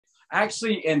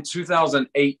Actually, in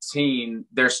 2018,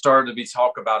 there started to be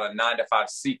talk about a 9 to 5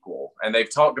 sequel, and they've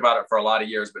talked about it for a lot of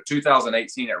years, but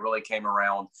 2018, it really came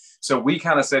around. So we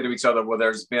kind of said to each other, well,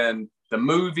 there's been the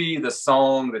movie, the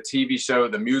song, the TV show,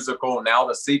 the musical, now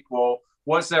the sequel.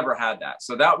 What's ever had that?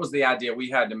 So that was the idea. We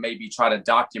had to maybe try to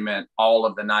document all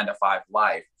of the 9 to 5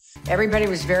 life. Everybody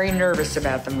was very nervous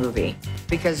about the movie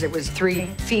because it was 3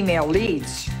 female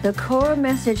leads. The core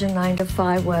message in 9 to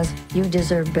 5 was, you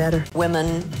deserve better.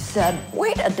 Women said,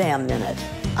 wait a damn minute,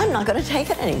 I'm not going to take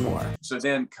it anymore. So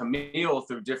then Camille,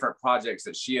 through different projects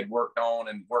that she had worked on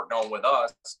with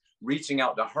us, reaching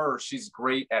out to her, she's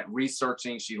great at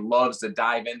researching. She loves to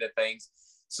dive into things.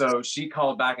 So she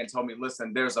called back and told me,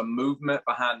 listen, there's a movement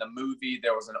behind the movie.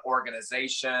 There was an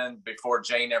organization before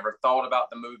Jane ever thought about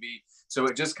the movie. So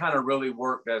it just kind of really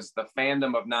worked as the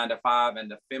fandom of 9 to 5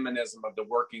 and the feminism of the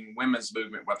working women's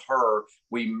movement with her.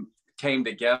 We came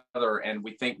together and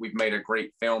we think we've made a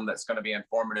great film that's going to be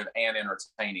informative and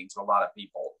entertaining to a lot of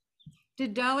people.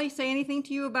 Did Dolly say anything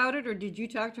to you about it, or did you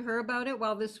talk to her about it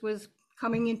while this was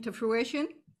coming into fruition?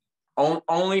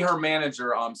 Only her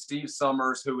manager, Steve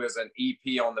Summers, who is an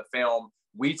EP on the film.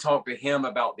 We talked to him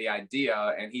about the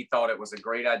idea and he thought it was a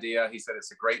great idea. He said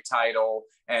it's a great title.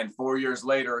 And 4 years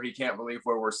later, he can't believe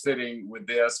where we're sitting with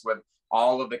this, with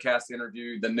all of the cast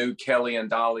interviewed, the new Kelly and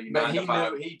Dolly. But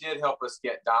he did help us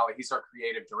get Dolly. He's our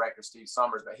creative director, Steve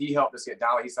Summers, but he helped us get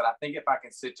Dolly. He said, I think if I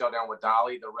can sit y'all down with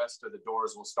Dolly, the rest of the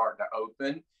doors will start to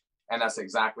open. And that's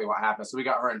exactly what happened. So we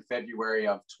got her in February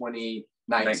of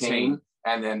 2019.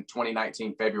 And then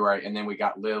 2019, February, and then we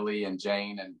got Lily and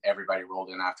Jane and everybody rolled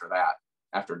in after that,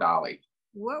 after Dolly.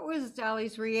 What was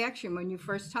Dolly's reaction when you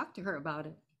first talked to her about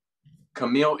it?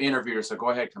 Camille interviewed her, so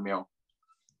go ahead, Camille.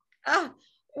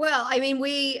 Well, I mean,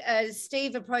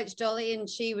 Steve approached Dolly and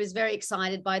she was very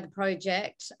excited by the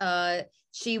project.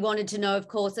 She wanted to know, of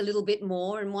course, a little bit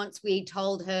more. And once we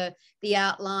told her the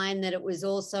outline that it was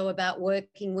also about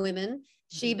working women,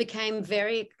 she became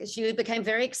very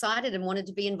excited and wanted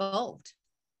to be involved.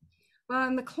 Well,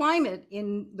 and the climate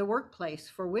in the workplace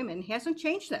for women hasn't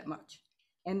changed that much.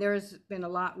 And there's been a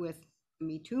lot with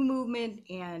Me Too movement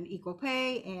and equal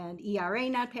pay and ERA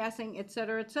not passing, et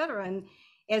cetera, et cetera. And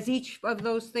as each of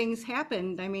those things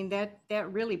happened, I mean, that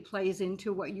really plays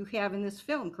into what you have in this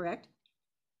film, correct?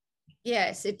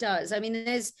 Yes, it does. I mean,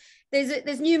 there's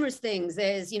numerous things.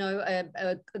 There's,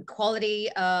 equality,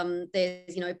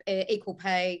 there's, equal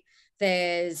pay,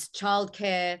 there's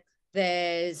childcare,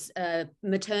 there's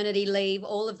maternity leave.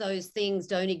 All of those things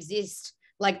don't exist.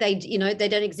 Like they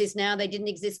don't exist now. They didn't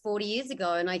exist 40 years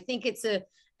ago. And I think it's a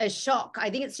shock. I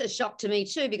think it's a shock to me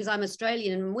too, because I'm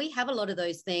Australian and we have a lot of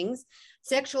those things.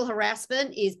 Sexual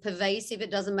harassment is pervasive. It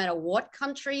doesn't matter what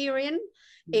country you're in.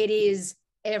 It is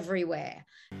everywhere.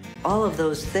 All of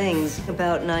those things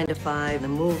about 9 to 5, the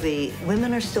movie,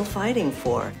 women are still fighting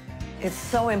for. It's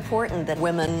so important that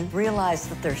women realize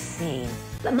that they're seen.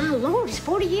 But my Lord, it's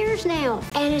 40 years now,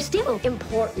 and it's still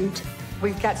important.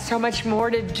 We've got so much more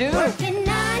to do. Working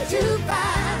 9 to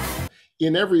 5.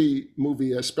 In every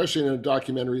movie, especially in a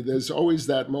documentary, there's always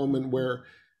that moment where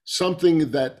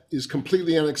something that is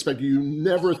completely unexpected, you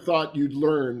never thought you'd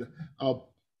learn,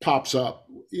 pops up.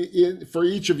 For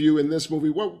each of you in this movie,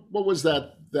 what was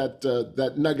that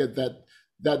nugget,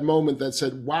 that moment that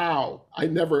said, "Wow, I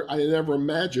never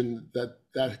imagined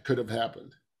that could have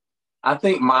happened"? I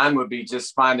think mine would be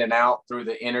just finding out through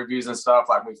the interviews and stuff,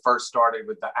 like we first started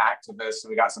with the activists and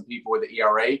we got some people with the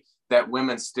ERA, that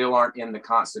women still aren't in the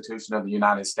Constitution of the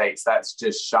United States. That's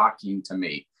just shocking to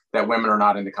me, that women are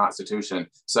not in the Constitution.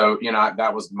 So,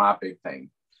 that was my big thing.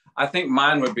 I think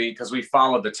mine would be, because we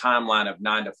followed the timeline of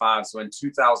 9 to 5. So in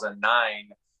 2009,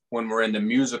 when we're in the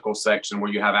musical section where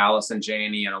you have Allison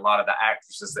Janney and a lot of the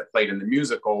actresses that played in the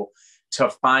musical, to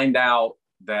find out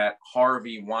that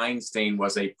Harvey Weinstein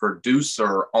was a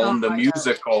producer on the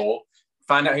musical,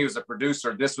 find out he was a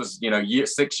producer. This was,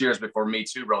 6 years before Me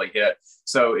Too really hit.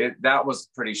 So that was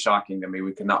pretty shocking to me.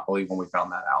 We could not believe when we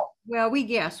found that out. Well, we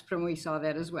gasped when we saw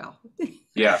that as well.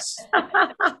 Yes.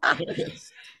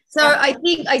 So I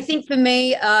think for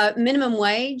me, minimum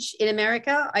wage in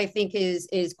America, I think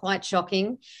is quite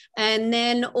shocking. And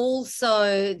then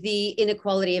also the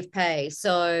inequality of pay.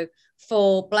 So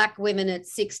for Black women,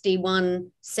 it's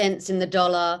 61 cents in the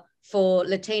dollar. For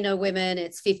Latino women,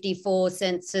 it's 54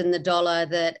 cents in the dollar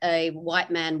that a white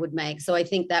man would make. So I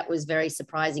think that was very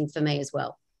surprising for me as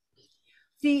well.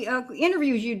 The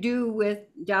interviews you do with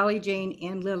Dolly, Jane,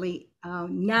 and Lily,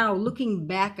 now looking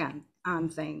back on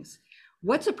things,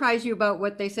 what surprised you about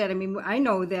what they said? I mean, I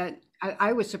know that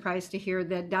I was surprised to hear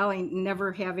that Dolly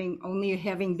only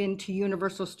having been to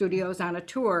Universal Studios on a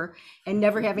tour and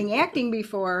never having acting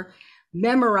before,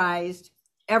 memorized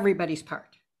everybody's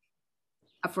part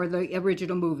for the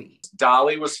original movie.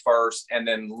 Dolly was first, and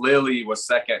then Lily was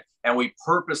second. And we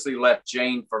purposely left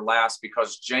Jane for last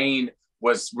because Jane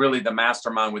was really the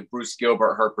mastermind with Bruce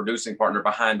Gilbert, her producing partner,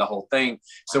 behind the whole thing.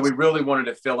 So we really wanted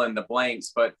to fill in the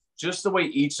blanks, but just the way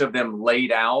each of them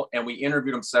laid out, and we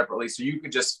interviewed them separately, so you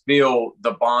could just feel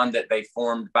the bond that they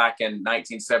formed back in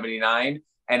 1979,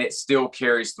 and it still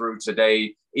carries through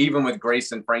today, even with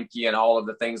Grace and Frankie and all of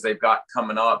the things they've got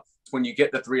coming up. When you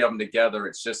get the three of them together,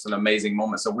 it's just an amazing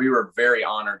moment. So we were very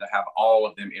honored to have all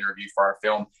of them interview for our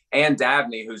film. And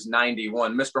Dabney, who's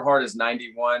 91. Mr. Hart is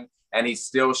 91, and he's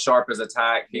still sharp as a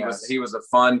tack. He was a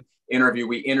fun interview.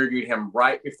 We interviewed him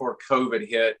right before COVID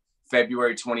hit,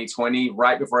 February 2020,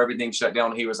 right before everything shut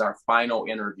down. He was our final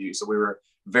interview. So we were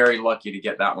very lucky to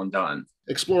get that one done.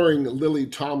 Exploring Lily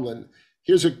Tomlin.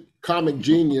 Here's a comic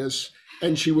genius,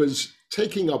 and she was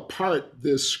taking apart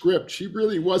this script. She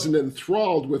really wasn't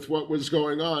enthralled with what was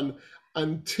going on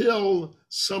until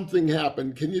something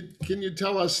happened. Can you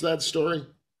tell us that story?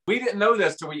 We didn't know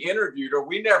this till we interviewed her.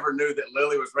 We never knew that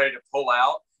Lily was ready to pull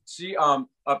out. She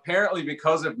apparently,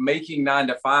 because of making 9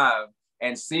 to 5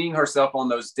 and seeing herself on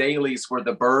those dailies where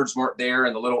the birds weren't there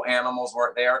and the little animals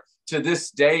weren't there, to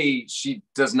this day, she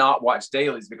does not watch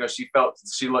dailies because she felt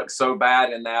she looked so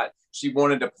bad in that she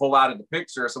wanted to pull out of the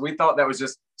picture. So we thought that was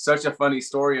just such a funny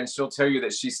story. And she'll tell you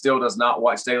that she still does not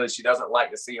watch dailies. She doesn't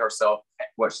like to see herself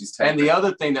what she's taking. And the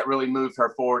other thing that really moved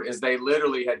her forward is they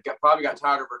literally probably got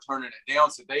tired of her turning it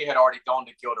down. So they had already gone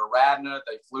to Gilda Radner.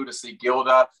 They flew to see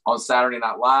Gilda on Saturday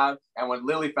Night Live. And when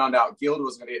Lily found out Gilda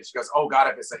was going to get it, she goes, oh God,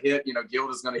 if it's a hit,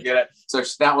 Gilda's going to get it. So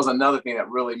that was another thing that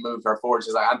really moved her forward.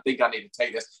 She's like, I think I need to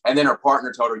take this. And then her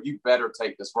partner told her, you better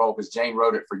take this role because Jane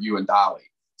wrote it for you and Dolly.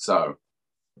 So.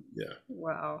 Yeah.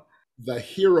 Wow. The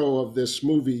hero of this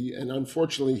movie, and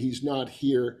unfortunately he's not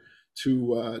here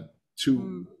to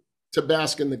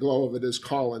bask in the glow of it, is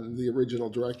Colin, the original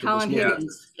director of this movie.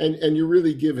 And you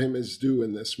really give him his due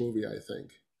in this movie, I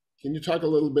think. Can you talk a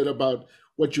little bit about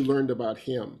what you learned about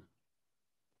him?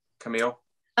 Camille?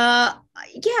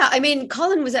 Yeah, I mean,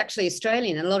 Colin was actually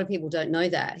Australian, and a lot of people don't know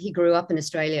that. He grew up in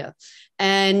Australia,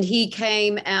 and he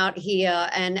came out here,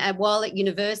 and while at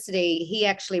university, he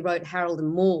actually wrote Harold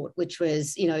and Maude, which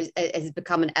was, has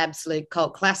become an absolute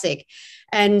cult classic.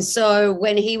 And so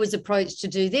when he was approached to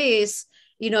do this,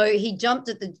 he jumped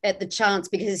at the chance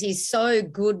because he's so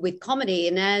good with comedy.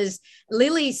 And as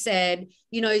Lily said,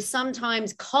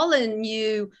 sometimes Colin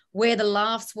knew where the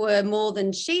laughs were more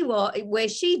than where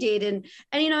she did.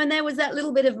 And there was that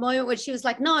little bit of moment where she was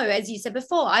like, no, as you said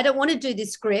before, I don't want to do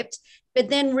this script, but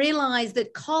then realized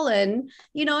that Colin,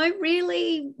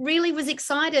 really, really was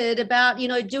excited about,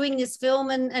 doing this film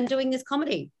and doing this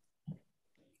comedy.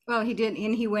 Well, he did,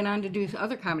 and he went on to do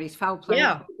other comedies, Foul Play,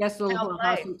 Yes, Little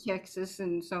House in Texas,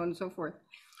 and so on and so forth.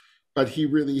 But he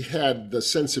really had the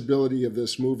sensibility of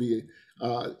this movie.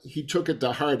 He took it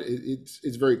to heart.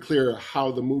 It's very clear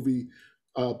how the movie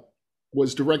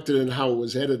was directed and how it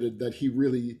was edited. That he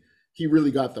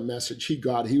really got the message.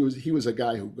 He was a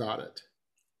guy who got it.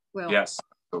 Well, yes,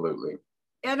 absolutely.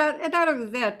 And not only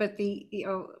that, but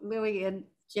Lily and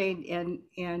Jane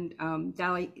and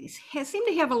Dolly seem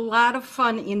to have a lot of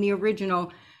fun in the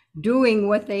original, doing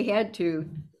what they had to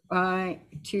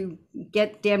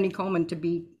get Dabney Colman to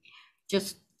be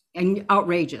just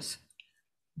outrageous.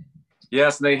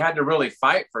 Yes, they had to really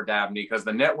fight for Dabney because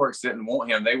the networks didn't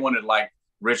want him. They wanted like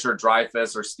Richard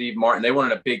Dreyfuss or Steve Martin. They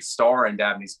wanted a big star in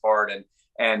Dabney's part.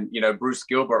 And Bruce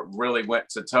Gilbert really went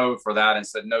to toe for that and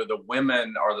said, no, the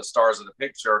women are the stars of the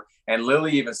picture. And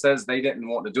Lily even says they didn't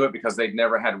want to do it because they'd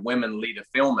never had women lead a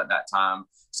film at that time.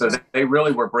 So they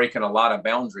really were breaking a lot of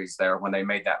boundaries there when they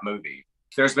made that movie.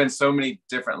 There's been so many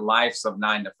different lives of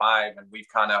 9 to 5, and we've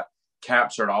kind of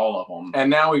captured all of them. And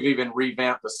now we've even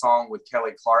revamped the song with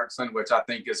Kelly Clarkson, which I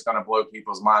think is going to blow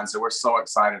people's minds. So we're so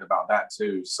excited about that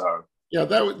too. So yeah,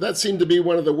 that seemed to be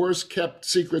one of the worst kept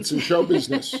secrets in show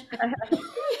business.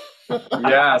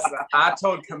 Yes, I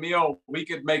told Camille we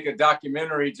could make a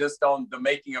documentary just on the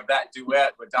making of that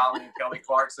duet with Dolly and Kelly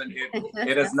Clarkson.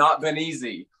 It has not been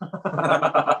easy.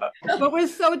 What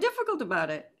was so difficult about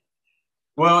it?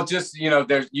 Well, just,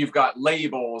 you've got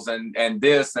labels and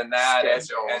this and that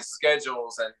and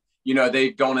schedules. And,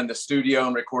 they've gone in the studio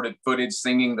and recorded footage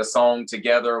singing the song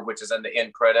together, which is in the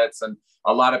end credits. And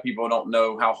a lot of people don't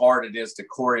know how hard it is to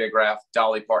choreograph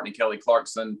Dolly Parton and Kelly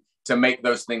Clarkson to make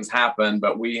those things happen.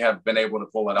 But we have been able to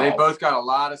pull it off. They both got a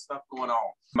lot of stuff going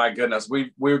on. My goodness,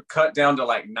 we're cut down to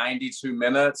like 92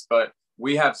 minutes, but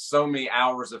we have so many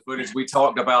hours of footage. We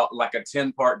talked about like a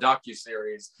 10-part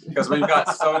docuseries because we've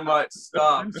got so much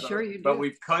stuff. I'm sure you do. But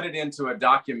we've cut it into a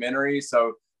documentary.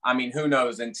 So I mean, who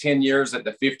knows, in 10 years at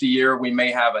the 50 year, we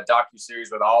may have a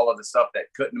docuseries with all of the stuff that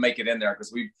couldn't make it in there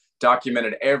because we've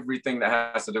documented everything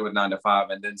that has to do with 9 to 5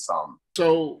 and then some.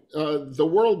 So the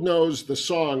world knows the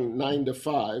song 9 to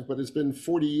 5, but it's been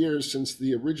 40 years since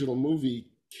the original movie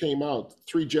came out,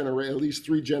 at least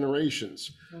three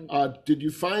generations. Did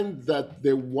you find that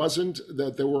there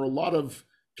were a lot of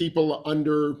people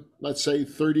under, let's say,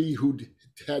 30 who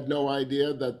had no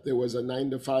idea that there was a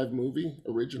 9 to 5 movie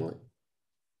originally?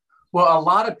 Well, a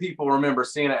lot of people remember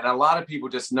seeing it, and a lot of people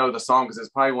just know the song because it's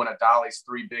probably one of Dolly's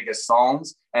 3 biggest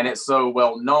songs, and it's so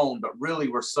well known. But really,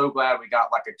 we're so glad we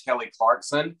got like a Kelly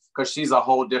Clarkson because she's a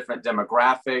whole different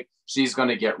demographic. She's going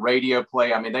to get radio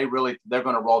play. I mean, they're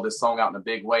going to roll this song out in a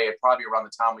big way. It probably around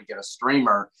the time we get a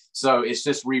streamer. So it's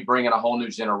just bringing a whole new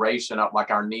generation up.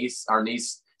 Like our niece.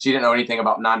 She didn't know anything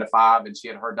about 9 to 5, and she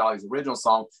had heard Dolly's original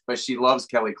song, but she loves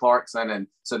Kelly Clarkson. And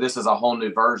so this is a whole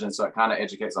new version. So it kind of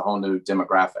educates a whole new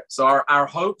demographic. So our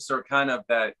hopes are kind of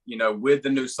that, you know, with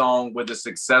the new song, with the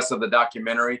success of the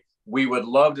documentary, we would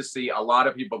love to see a lot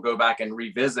of people go back and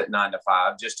revisit 9 to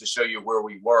 5 just to show you where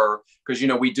we were. Because, you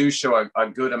know, we do show a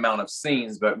good amount of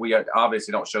scenes, but we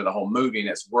obviously don't show the whole movie, and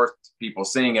it's worth people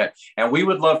seeing it. And we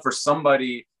would love for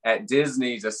somebody at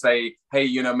Disney to say, hey,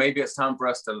 you know, maybe it's time for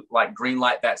us to like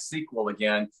greenlight that sequel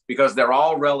again, because they're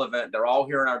all relevant. They're all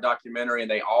here in our documentary and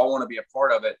they all want to be a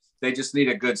part of it. They just need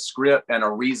a good script and a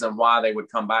reason why they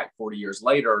would come back 40 years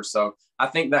later. So I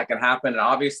think that can happen. And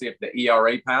obviously if the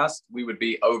ERA passed, we would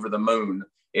be over the moon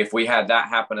if we had that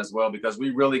happen as well, because we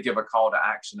really give a call to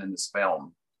action in this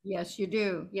film. Yes, you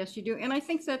do. Yes, you do. And I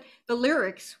think that the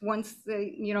lyrics, once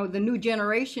the new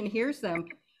generation hears them,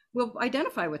 will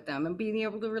identify with them and be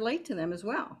able to relate to them as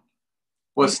well.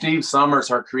 Well, Steve Summers,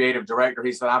 her creative director,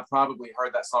 he said, I've probably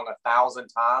heard that song 1,000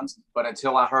 times, but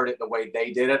until I heard it the way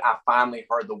they did it, I finally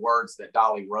heard the words that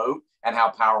Dolly wrote and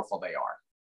how powerful they are.